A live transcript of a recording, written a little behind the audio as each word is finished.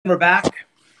We're back.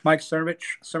 Mike Cernovich,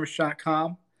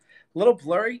 Cernovich.com. A little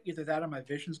blurry, either that or my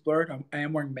vision's blurred. I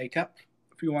am wearing makeup.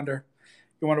 If you wonder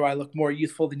why I look more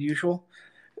youthful than usual.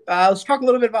 Let's talk a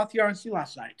little bit about the RNC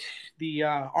last night. The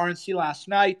RNC last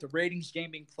night, the ratings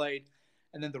game being played,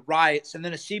 and then the riots, and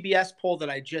then a CBS poll that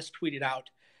I just tweeted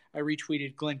out. I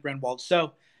retweeted Glenn Greenwald.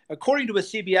 So, according to a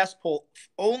CBS poll,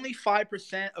 only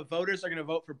 5% of voters are going to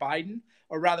vote for Biden,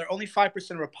 or rather, only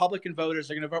 5% of Republican voters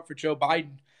are going to vote for Joe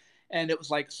Biden. And it was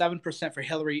like 7% for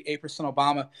Hillary, 8%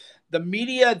 Obama. The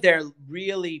media, they're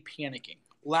really panicking.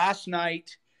 Last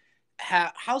night,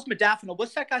 how's modafinil?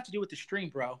 What's that got to do with the stream,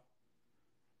 bro?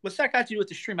 What's that got to do with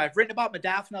the stream? I've written about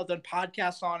modafinil, done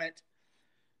podcasts on it.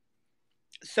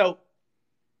 So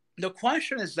the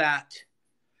question is that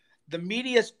the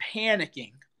media's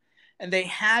panicking, and they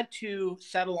had to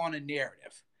settle on a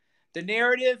narrative. The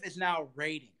narrative is now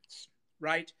ratings,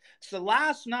 right? So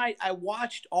last night, I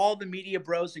watched all the media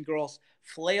bros and girls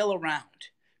flail around.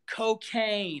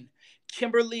 Cocaine,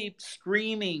 Kimberly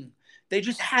screaming. They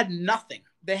just had nothing.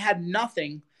 They had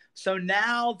nothing. So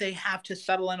now they have to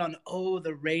settle in on, oh,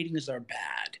 the ratings are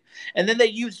bad. And then they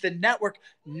use the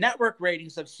network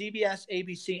ratings of CBS,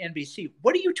 ABC, NBC.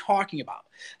 What are you talking about?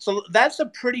 So that's a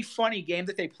pretty funny game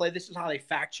that they play. This is how they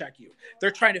fact check you. They're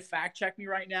trying to fact check me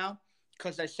right now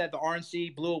because I said the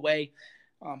RNC blew away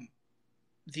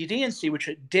the DNC, which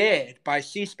it did by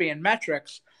C-SPAN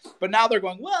metrics. But now they're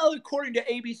going, well, according to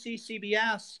ABC,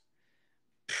 CBS,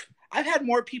 I've had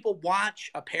more people watch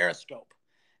a Periscope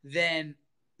than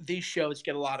these shows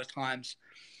get a lot of times.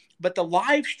 But the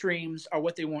live streams are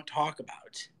what they won't talk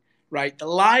about, right? The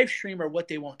live stream are what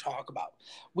they won't talk about.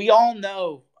 We all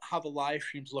know how the live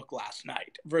streams look last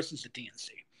night versus the DNC.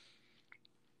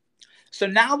 So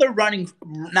now they're running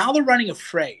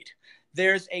afraid.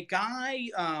 There's a guy,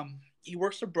 he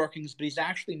works for Brookings, but he's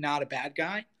actually not a bad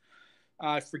guy.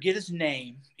 I forget his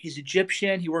name. He's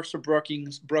Egyptian. He works for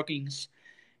Brookings,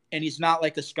 and he's not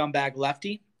like a scumbag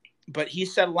lefty. But he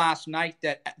said last night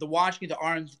that the watching the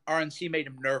RNC made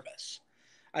him nervous.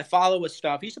 I follow his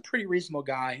stuff. He's a pretty reasonable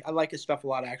guy. I like his stuff a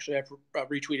lot, actually. I've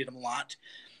retweeted him a lot.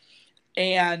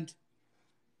 And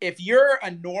if you're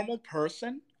a normal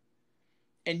person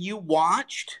and you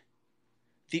watched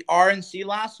the RNC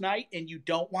last night and you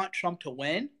don't want Trump to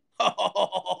win,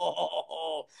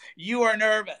 you are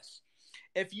nervous.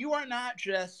 If you are not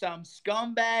just some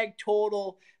scumbag,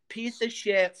 total piece of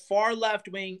shit, far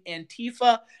left-wing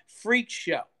Antifa freak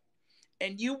show,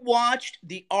 and you watched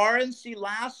the RNC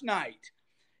last night,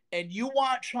 and you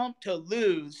want Trump to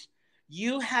lose,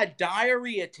 you had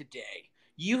diarrhea today,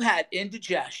 you had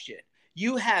indigestion,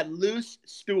 you had loose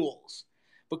stools,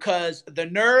 because the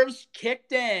nerves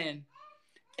kicked in,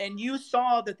 and you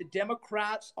saw that the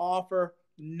Democrats offer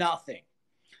nothing.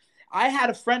 I had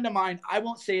a friend of mine, I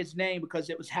won't say his name because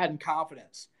it was had in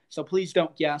confidence, so please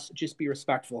don't guess, just be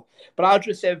respectful. But I'll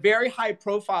just say a very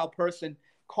high-profile person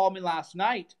called me last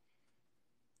night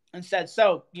and said,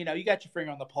 so, you got your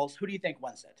finger on the pulse. Who do you think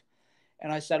wins it?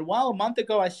 And I said, well, a month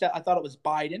ago I thought it was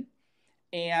Biden,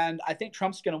 and I think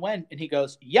Trump's going to win. And he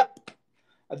goes, yep.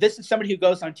 This is somebody who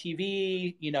goes on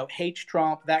TV, hates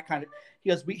Trump, that kind of. He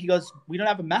goes, we don't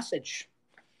have a message.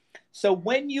 So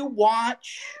when you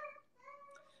watch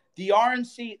the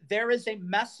RNC, there is a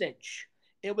message.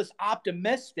 It was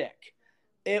optimistic.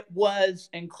 It was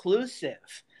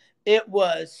inclusive. It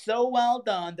was so well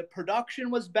done. The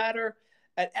production was better.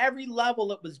 At every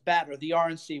level, it was better. The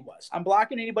RNC was. I'm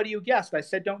blocking anybody who guessed. I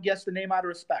said, don't guess the name out of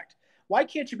respect. Why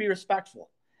can't you be respectful?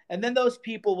 And then those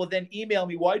people will then email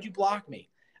me, why'd you block me?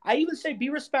 I even say, be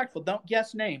respectful. Don't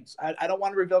guess names. I don't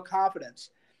want to reveal confidence.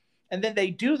 And then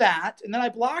they do that, and then I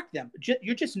block them.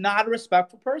 You're just not a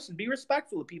respectful person. Be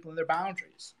respectful of people and their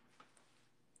boundaries.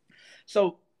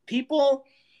 So people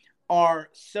are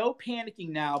so panicking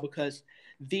now because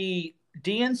the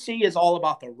DNC is all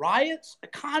about the riots,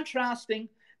 contrasting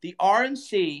the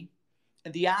RNC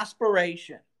and the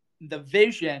aspiration, the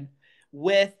vision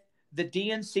with the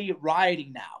DNC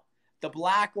rioting now. The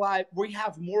Black Lives, we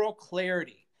have moral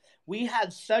clarity. We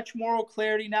had such moral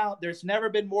clarity now. There's never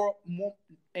been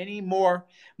any more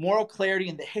moral clarity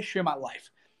in the history of my life.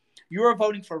 You are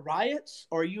voting for riots,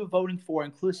 or are you voting for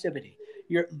inclusivity?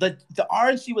 The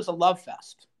RNC was a love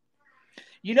fest.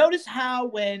 You notice how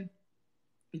when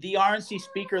the RNC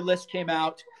speaker list came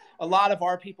out, a lot of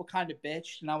our people kind of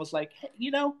bitched, and I was like,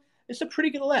 hey, it's a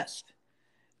pretty good list.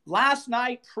 Last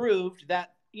night proved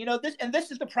that,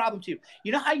 this is the problem too.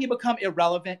 You know how you become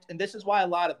irrelevant? And this is why a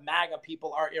lot of MAGA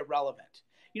people are irrelevant.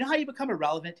 You know how you become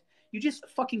irrelevant? You just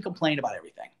fucking complain about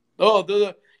everything.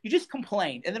 You just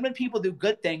complain. And then when people do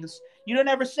good things, you don't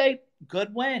ever say,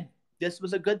 good win. This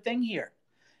was a good thing here.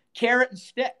 Carrot and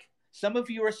stick. Some of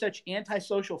you are such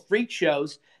antisocial freak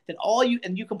shows that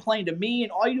you complain to me,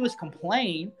 and all you do is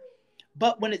complain.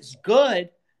 But when it's good,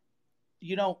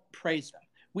 you don't praise them.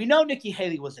 We know Nikki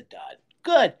Haley was a dud.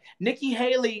 Good. Nikki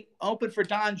Haley opened for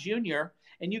Don Jr.,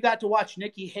 and you got to watch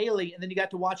Nikki Haley, and then you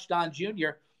got to watch Don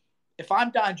Jr. If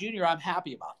I'm Don Jr., I'm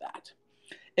happy about that.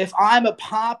 If I'm a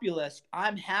populist,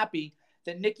 I'm happy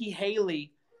that Nikki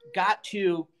Haley got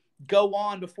to go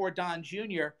on before Don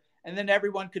Jr., and then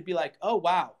everyone could be like, oh,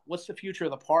 wow, what's the future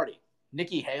of the party?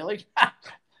 Nikki Haley?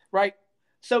 Right?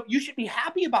 So you should be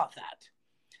happy about that,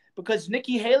 because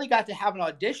Nikki Haley got to have an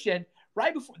audition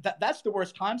right before. That's the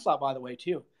worst time slot, by the way,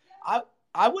 too.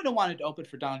 I wouldn't have wanted to open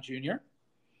for Don Jr.,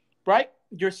 right?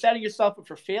 You're setting yourself up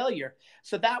for failure.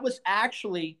 So that was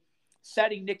actually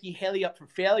setting Nikki Haley up for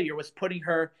failure, was putting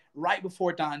her right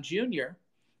before Don Jr.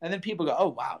 And then people go, oh,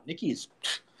 wow, Nikki's,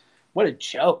 what a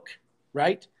joke,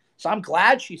 right? So I'm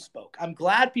glad she spoke. I'm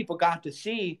glad people got to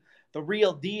see the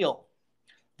real deal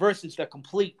versus the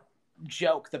complete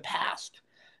joke, the past.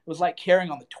 It was like carrying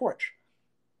on the torch.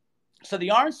 So the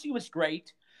RNC was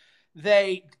great.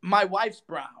 My wife's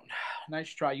brown. Nice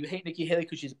try. You hate Nikki Haley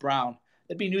because she's brown.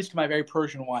 That'd be news to my very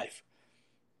Persian wife.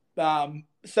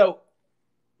 So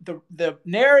the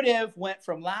narrative went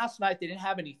from last night, they didn't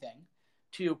have anything,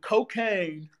 to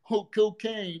cocaine. Oh,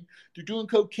 cocaine. They're doing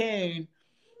cocaine.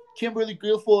 Kimberly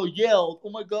Guilfoyle yelled. Oh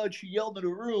my God, she yelled in a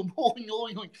room.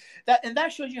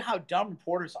 That shows you how dumb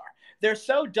reporters are. They're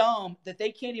so dumb that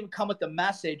they can't even come with the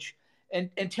message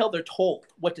until they're told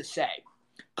what to say.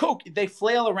 They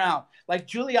flail around. Like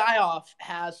Julie Ioffe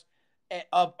has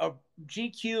a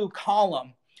GQ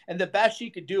column, and the best she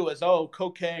could do is, oh,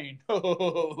 cocaine.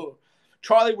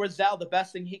 Charlie Rozelle, the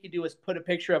best thing he could do is put a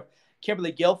picture of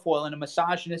Kimberly Guilfoyle in a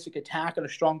misogynistic attack on a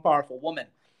strong, powerful woman.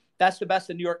 That's the best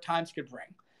the New York Times could bring,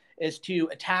 is to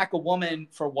attack a woman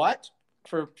for what?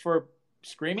 For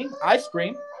screaming? I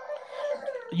scream.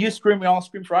 You scream, we all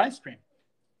scream for ice cream.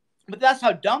 But that's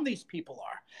how dumb these people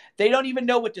are. They don't even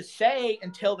know what to say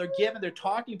until they're given their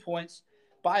talking points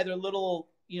by their little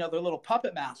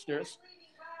puppet masters.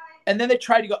 And then they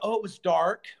try to go, oh, it was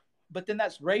dark, but then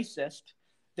that's racist.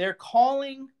 They're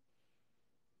calling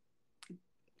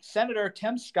Senator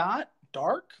Tim Scott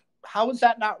dark? How is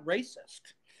that not racist?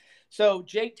 So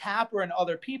Jake Tapper and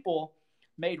other people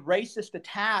made racist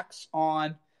attacks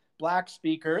on black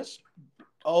speakers.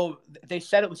 Oh, they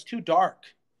said it was too dark.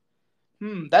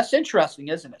 That's interesting,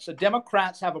 isn't it? So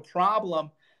Democrats have a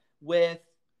problem with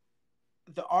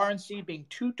the RNC being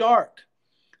too dark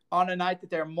on a night that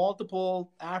there are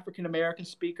multiple African-American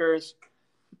speakers.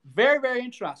 Very, very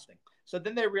interesting. So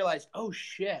then they realized, oh,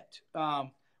 shit,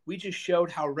 we just showed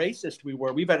how racist we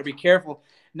were. We better be careful.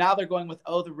 Now they're going with,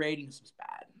 oh, the ratings was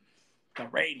bad.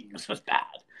 The ratings was bad.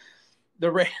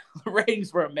 The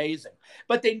ratings were amazing.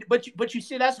 But you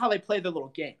see, that's how they play their little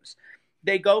games.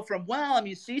 They go from, well, I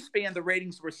mean, C-SPAN, the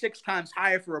ratings were 6 times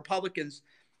higher for Republicans.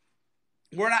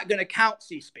 We're not going to count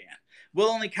C-SPAN. We'll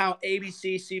only count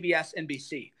ABC, CBS,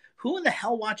 NBC. Who in the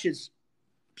hell watches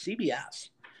CBS?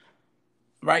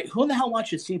 Right? Who in the hell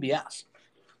watches CBS?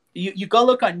 You go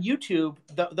look on YouTube.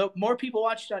 The more people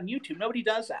watch it on YouTube. Nobody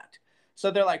does that. So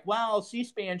they're like, well,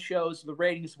 C-SPAN shows the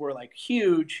ratings were like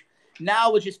huge.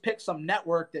 Now we'll just pick some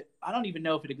network that I don't even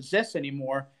know if it exists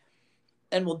anymore,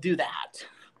 and we'll do that.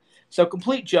 So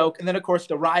complete joke. And then, of course,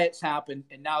 the riots happened,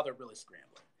 and now they're really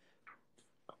scrambling.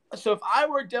 So if I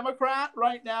were a Democrat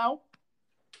right now,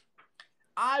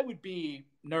 I would be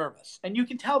nervous. And you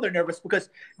can tell they're nervous because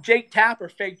Jake Tapper,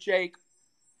 fake Jake,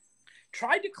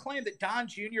 tried to claim that Don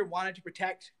Jr. wanted to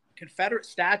protect Confederate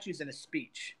statues in a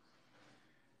speech.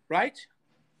 Right?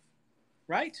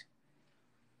 Right?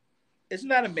 Isn't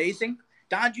that amazing?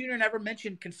 Don Jr. never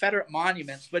mentioned Confederate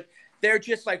monuments, but they're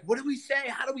just like, what do we say?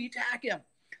 How do we attack him?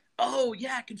 Oh,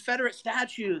 yeah, Confederate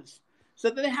statues. So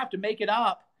then they have to make it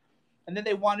up. And then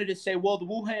they wanted to say, well, the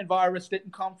Wuhan virus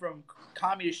didn't come from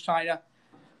communist China.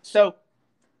 So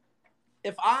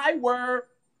if I were,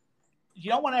 you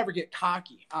don't want to ever get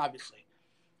cocky, obviously.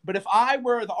 But if I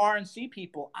were the RNC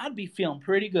people, I'd be feeling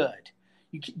pretty good.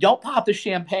 You don't pop the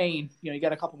champagne. You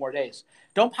got a couple more days.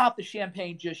 Don't pop the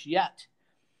champagne just yet.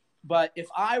 But if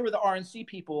I were the RNC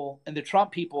people and the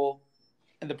Trump people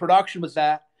and the production was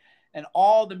that, and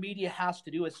all the media has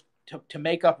to do is to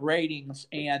make up ratings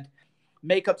and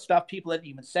make up stuff people didn't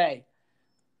even say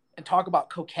and talk about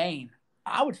cocaine,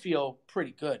 I would feel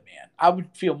pretty good, man. I would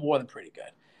feel more than pretty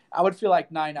good. I would feel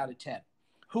like 9 out of 10.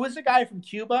 Who is the guy from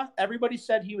Cuba? Everybody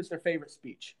said he was their favorite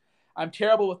speech. I'm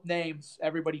terrible with names.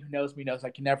 Everybody who knows me knows I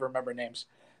can never remember names.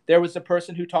 There was a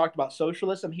person who talked about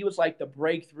socialism. He was like the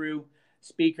breakthrough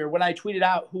speaker. When I tweeted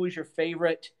out who is your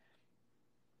favorite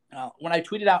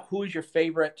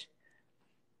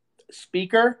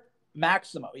Speaker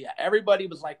Maximo. Yeah, everybody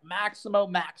was like Maximo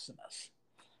Maximus.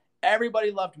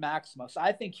 Everybody loved Maximo. So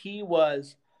I think he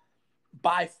was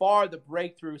by far the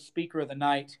breakthrough speaker of the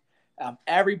night.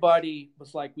 Everybody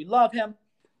was like, we love him.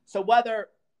 So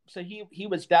he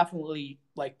was definitely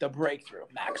like the breakthrough,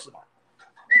 Maximo.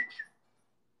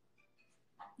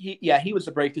 He was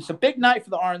the breakthrough. So big night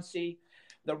for the RNC.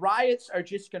 The riots are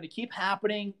just going to keep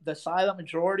happening. The silent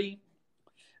majority,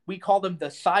 we call them the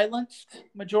silenced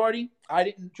majority.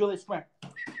 Julius, come here.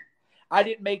 I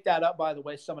didn't make that up, by the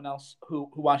way. Someone else who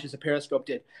watches the Periscope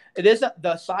did. It isn't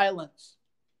the silence.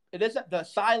 It isn't the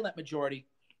silent majority.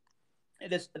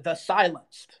 It is the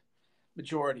silenced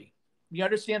majority. You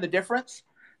understand the difference?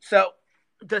 So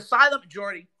the silent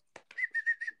majority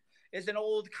is an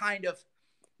old kind of,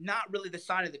 not really the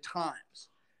sign of the times.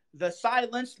 The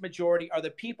silenced majority are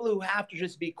the people who have to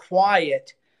just be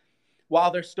quiet while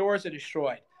their stores are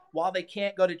destroyed, while they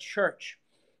can't go to church.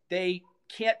 They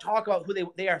can't talk about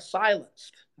who they are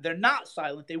silenced. They're not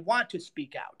silent. They want to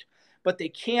speak out, but they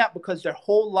can't because their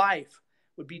whole life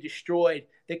would be destroyed.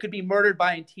 They could be murdered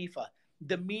by Antifa.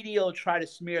 The media will try to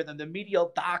smear them. The media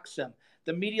will dox them.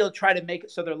 The media will try to make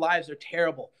it so their lives are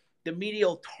terrible. The media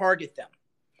will target them.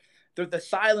 They're the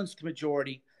silenced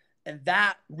majority, and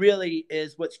that really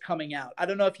is what's coming out. I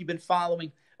don't know if you've been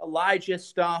following Elijah's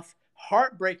stuff.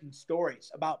 Heartbreaking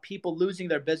stories about people losing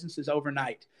their businesses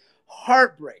overnight.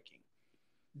 Heartbreaking.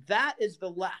 That is the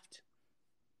left.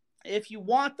 If you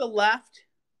want the left,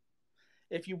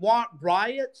 if you want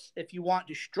riots, if you want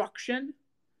destruction,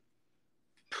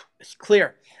 it's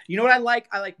clear. You know what I like?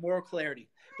 I like moral clarity.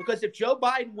 Because if Joe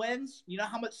Biden wins, you know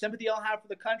how much sympathy I'll have for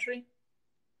the country?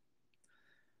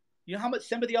 You know how much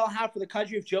sympathy I'll have for the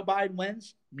country if Joe Biden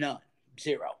wins? None.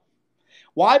 Zero.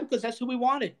 Why? Because that's who we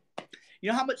wanted. You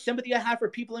know how much sympathy I have for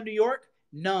people in New York?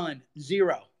 None.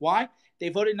 Zero. Why? They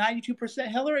voted 92%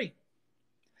 Hillary.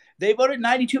 They voted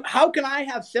 92. How can I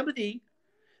have sympathy?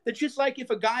 That's just like if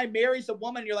a guy marries a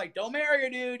woman, you're like, don't marry her,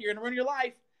 dude. You're going to ruin your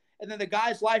life. And then the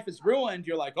guy's life is ruined.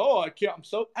 You're like, oh, I can't.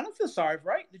 I don't feel sorry for,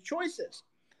 right? The choices.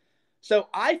 So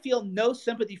I feel no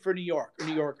sympathy for New York or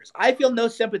New Yorkers. I feel no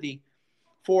sympathy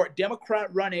for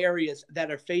Democrat-run areas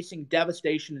that are facing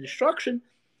devastation and destruction.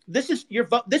 This is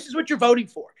what you're voting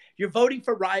for. You're voting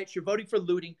for riots. You're voting for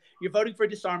looting. You're voting for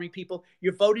disarming people.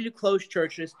 You're voting to close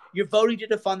churches. You're voting to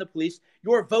defund the police.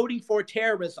 You're voting for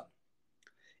terrorism.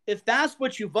 If that's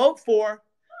what you vote for,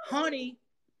 honey,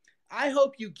 I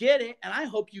hope you get it, and I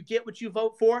hope you get what you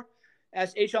vote for.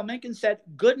 As H.L. Mencken said,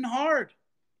 good and hard.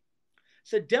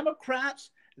 So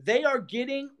Democrats, they are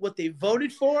getting what they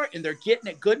voted for, and they're getting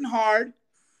it good and hard.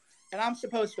 And I'm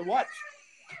supposed to what?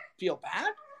 Feel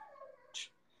bad?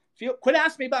 Quit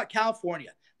asking me about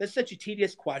California. That's such a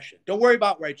tedious question. Don't worry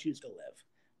about where I choose to live.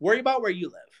 Worry about where you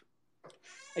live.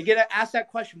 I get asked that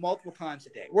question multiple times a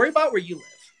day. Worry about where you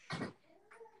live.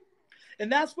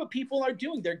 And that's what people are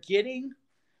doing. They're getting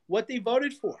what they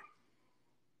voted for.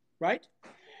 Right?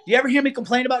 You ever hear me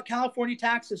complain about California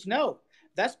taxes? No.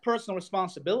 That's personal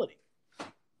responsibility.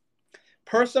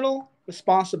 Personal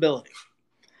responsibility.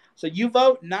 So you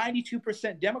vote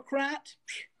 92% Democrat.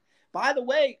 By the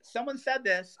way, someone said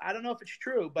this. I don't know if it's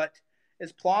true, but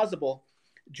it's plausible.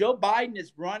 Joe Biden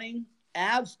is running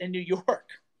ads in New York.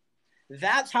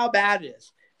 That's how bad it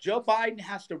is. Joe Biden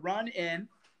has to run in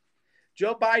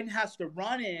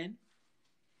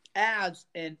ads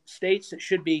in states that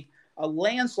should be a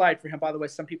landslide for him. By the way,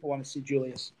 some people want to see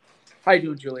Julius. How you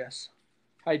doing, Julius?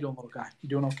 How you doing, little guy? You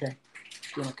doing okay?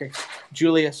 Doing okay.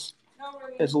 Julius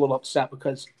is a little upset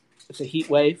because it's a heat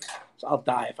wave, so I'll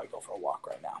die if I go for a walk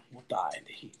right now. We'll die in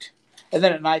the heat. And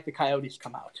then at night, the coyotes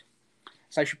come out.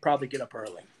 So I should probably get up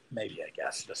early. Maybe, I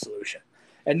guess, the solution.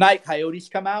 At night, coyotes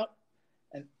come out,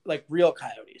 and like real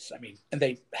coyotes. I mean, and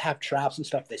they have traps and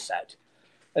stuff they set.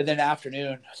 And then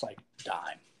afternoon, it's like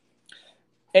dying.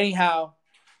 Anyhow,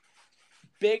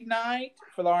 big night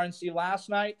for the RNC last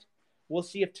night. We'll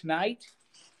see if tonight.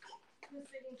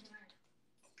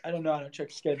 I don't know. I don't check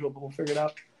the schedule, but we'll figure it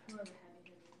out.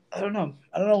 I don't know.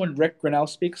 I don't know when Rick Grinnell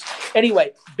speaks.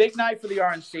 Anyway, big night for the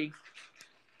RNC.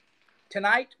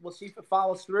 Tonight, we'll see if it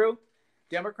follows through.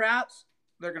 Democrats,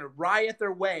 they're going to riot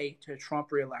their way to a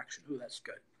Trump re-election. Ooh, that's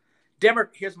good.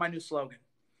 Here's my new slogan.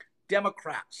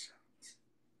 Democrats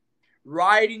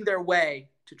rioting their way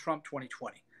to Trump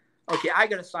 2020. Okay, I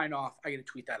got to sign off. I got to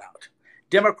tweet that out.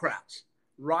 Democrats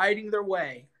rioting their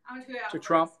way to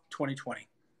Trump 2020.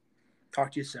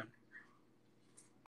 Talk to you soon.